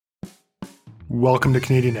Welcome to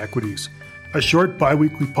Canadian Equities, a short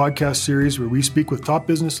bi-weekly podcast series where we speak with top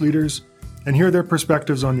business leaders and hear their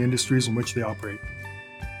perspectives on the industries in which they operate.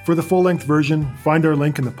 For the full-length version, find our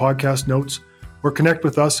link in the podcast notes or connect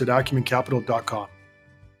with us at acumencapital.com.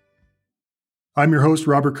 I'm your host,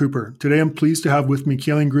 Robert Cooper. Today I'm pleased to have with me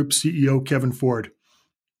Calian Group CEO Kevin Ford.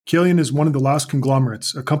 Calian is one of the last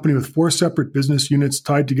conglomerates, a company with 4 separate business units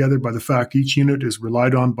tied together by the fact each unit is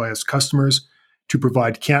relied on by its customers to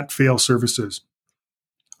provide can't-fail services.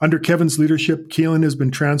 Under Kevin's leadership, Calian has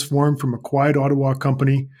been transformed from a quiet Ottawa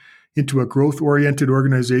company into a growth-oriented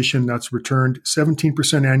organization that's returned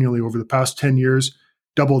 17% annually over the past 10 years,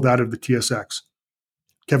 double that of the TSX.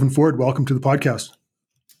 Kevin Ford, welcome to the podcast.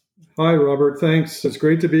 Hi, Robert. Thanks. It's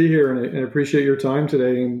great to be here, and I appreciate your time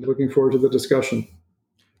today and looking forward to the discussion.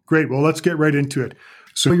 Great. Well, let's get right into it.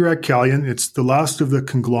 So you're at Calian. It's the last of the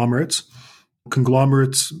conglomerates.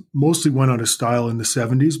 Conglomerates mostly went out of style in the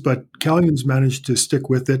 70s, but Calian's managed to stick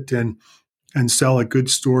with it and sell a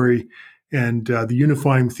good story. And the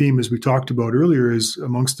unifying theme, as we talked about earlier, is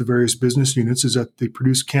amongst the various business units is that they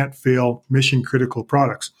produce can't-fail mission-critical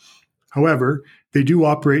products. However, they do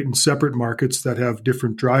operate in separate markets that have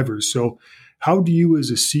different drivers. So how do you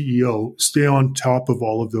as a CEO stay on top of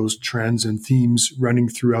all of those trends and themes running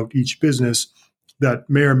throughout each business that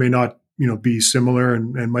may or may not be similar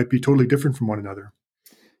and might be totally different from one another?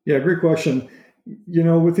 Yeah, great question. I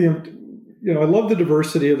love the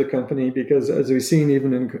diversity of the company because, as we've seen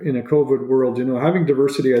even in a COVID world, having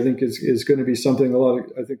diversity, I think is going to be something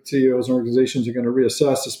I think CEOs and organizations are going to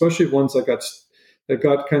reassess, especially ones that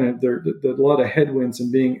got kind of a lot of headwinds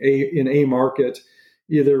and being in a market,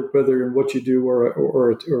 either whether in what you do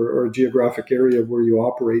or a geographic area where you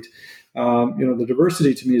operate. The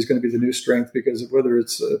diversity to me is going to be the new strength because whether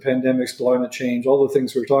it's pandemics, climate change, all the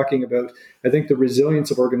things we're talking about, I think the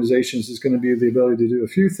resilience of organizations is going to be the ability to do a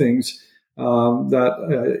few things and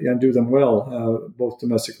do them well, both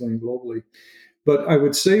domestically and globally. But I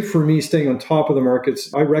would say for me, staying on top of the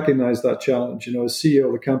markets, I recognize that challenge. As CEO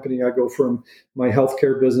of the company, I go from my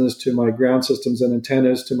healthcare business to my ground systems and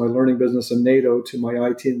antennas to my learning business and NATO to my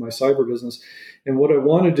IT and my cyber business. And what I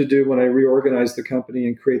wanted to do when I reorganized the company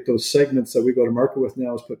and create those segments that we go to market with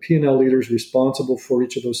now is put P&L leaders responsible for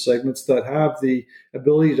each of those segments that have the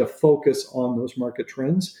ability to focus on those market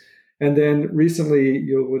trends. And then recently,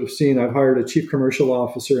 you would have seen I've hired a chief commercial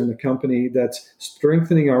officer in the company that's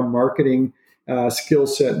strengthening our marketing skill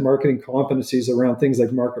set, marketing competencies around things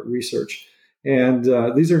like market research. And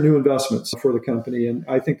these are new investments for the company. And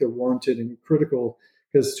I think they're warranted and critical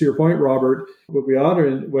because, to your point, Robert, what we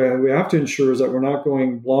have to ensure is that we're not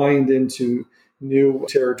going blind into new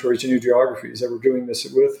territories and new geographies, that we're doing this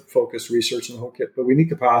with focused research and the whole kit. But we need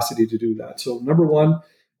capacity to do that. So number one,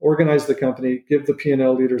 organize the company, give the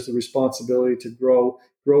P&L leaders the responsibility to grow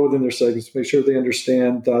within their segments, make sure they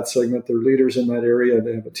understand that segment, they're leaders in that area,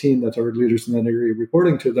 they have a team that's already leaders in that area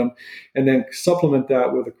reporting to them, and then supplement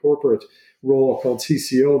that with a corporate role called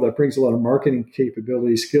CCO that brings a lot of marketing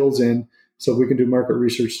capability, skills in, so we can do market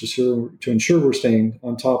research to ensure we're staying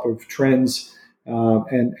on top of trends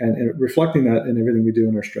and reflecting that in everything we do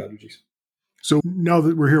in our strategies. So now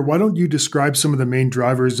that we're here, why don't you describe some of the main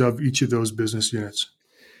drivers of each of those business units?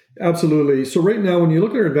 Absolutely. So right now, when you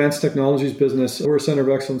look at our advanced technologies business, we're a center of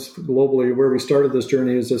excellence globally. Where we started this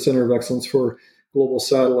journey is a center of excellence for global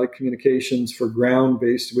satellite communications, for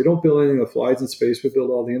ground-based. We don't build anything that flies in space. We build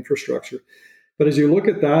all the infrastructure. But as you look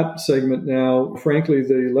at that segment now, frankly,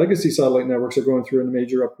 the legacy satellite networks are going through a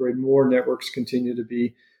major upgrade. More networks continue to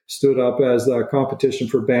be stood up as the competition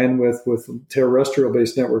for bandwidth with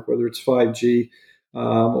terrestrial-based network, whether it's 5G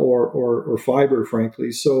or fiber,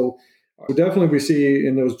 frankly. So definitely we see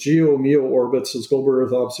in those MEO orbits, those global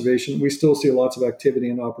Earth observation, we still see lots of activity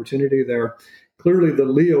and opportunity there. Clearly the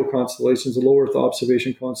LEO constellations, the low Earth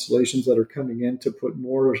observation constellations that are coming in to put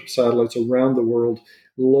more satellites around the world,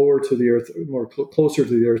 lower to the Earth, more closer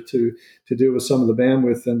to the Earth to deal with some of the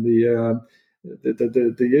bandwidth and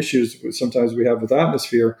the issues sometimes we have with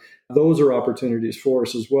atmosphere, those are opportunities for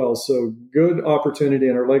us as well. So good opportunity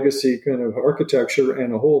in our legacy kind of architecture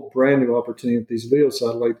and a whole brand new opportunity with these LEO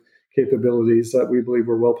satellite capabilities that we believe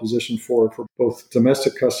we're well positioned for both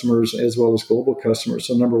domestic customers as well as global customers.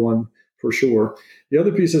 So number one, for sure. The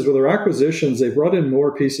other piece is with our acquisitions, they've brought in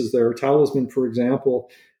more pieces there. Talisman, for example,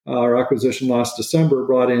 our acquisition last December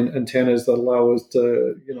brought in antennas that allow us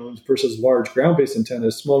to, versus large ground-based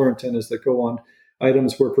antennas, smaller antennas that go on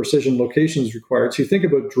items where precision location is required. So you think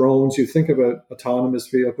about drones, you think about autonomous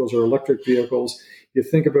vehicles or electric vehicles, you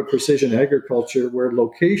think about precision agriculture where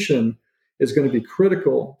location is going to be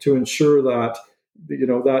critical to ensure that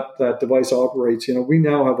that device operates, we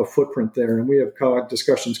now have a footprint there, and we have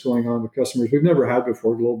discussions going on with customers we've never had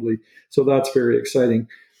before globally. So that's very exciting.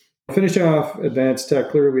 Finishing off advanced tech,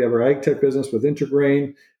 clearly we have our ag tech business with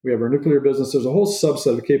Intergrain. We have our nuclear business. There's a whole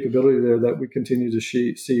subset of capability there that we continue to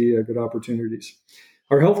see good opportunities.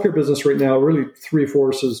 Our healthcare business right now, really three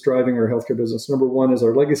forces driving our healthcare business. Number one is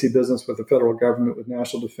our legacy business with the federal government, with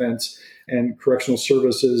national defense and correctional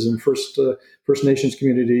services and First Nations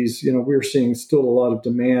communities. We're seeing still a lot of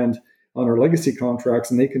demand on our legacy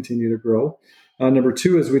contracts, and they continue to grow. Number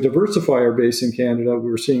two, as we diversify our base in Canada,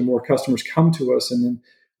 we're seeing more customers come to us and then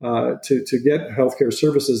to get healthcare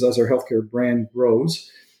services as our healthcare brand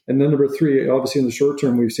grows. And then number three, obviously in the short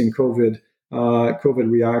term, we've seen COVID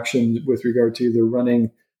reaction with regard to either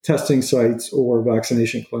running testing sites or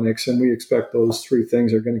vaccination clinics. And we expect those three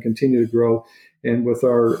things are going to continue to grow. And with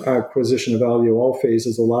our acquisition of Alio Allphase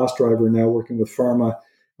as the last driver, now working with pharma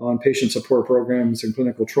on patient support programs and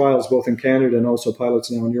clinical trials, both in Canada and also pilots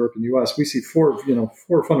now in Europe and the US, we see four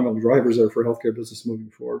fundamental drivers there for healthcare business moving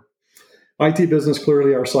forward. IT business,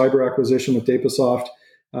 clearly our cyber acquisition with Dapasoft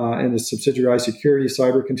and the subsidiary iSecurity.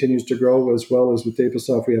 Cyber continues to grow, as well as with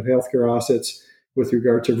Dapasoft. We have healthcare assets with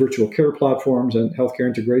regard to virtual care platforms and healthcare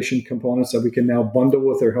integration components that we can now bundle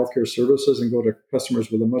with our healthcare services and go to customers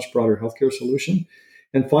with a much broader healthcare solution.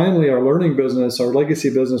 And finally, our learning business, our legacy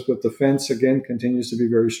business with defense, again, continues to be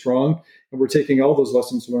very strong. And we're taking all those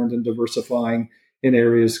lessons learned and diversifying in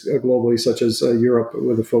areas globally, such as Europe,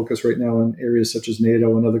 with a focus right now in areas such as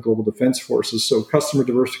NATO and other global defense forces. So customer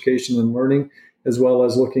diversification and learning, as well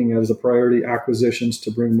as looking as a priority acquisitions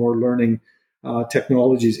to bring more learning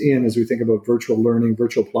technologies in as we think about virtual learning,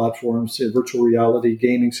 virtual platforms, virtual reality,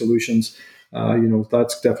 gaming solutions.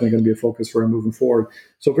 That's definitely going to be a focus for us moving forward.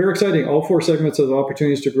 So very exciting. All four segments have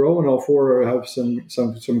opportunities to grow, and all four have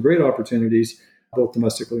some great opportunities, both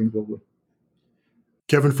domestically and globally.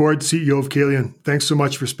 Kevin Ford, CEO of Calian, thanks so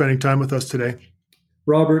much for spending time with us today.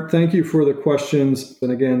 Robert, thank you for the questions.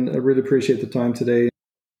 And again, I really appreciate the time today.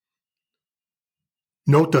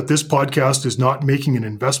 Note that this podcast is not making an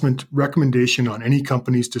investment recommendation on any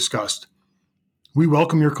companies discussed. We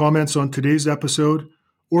welcome your comments on today's episode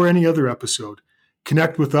or any other episode.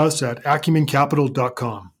 Connect with us at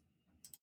acumencapital.com.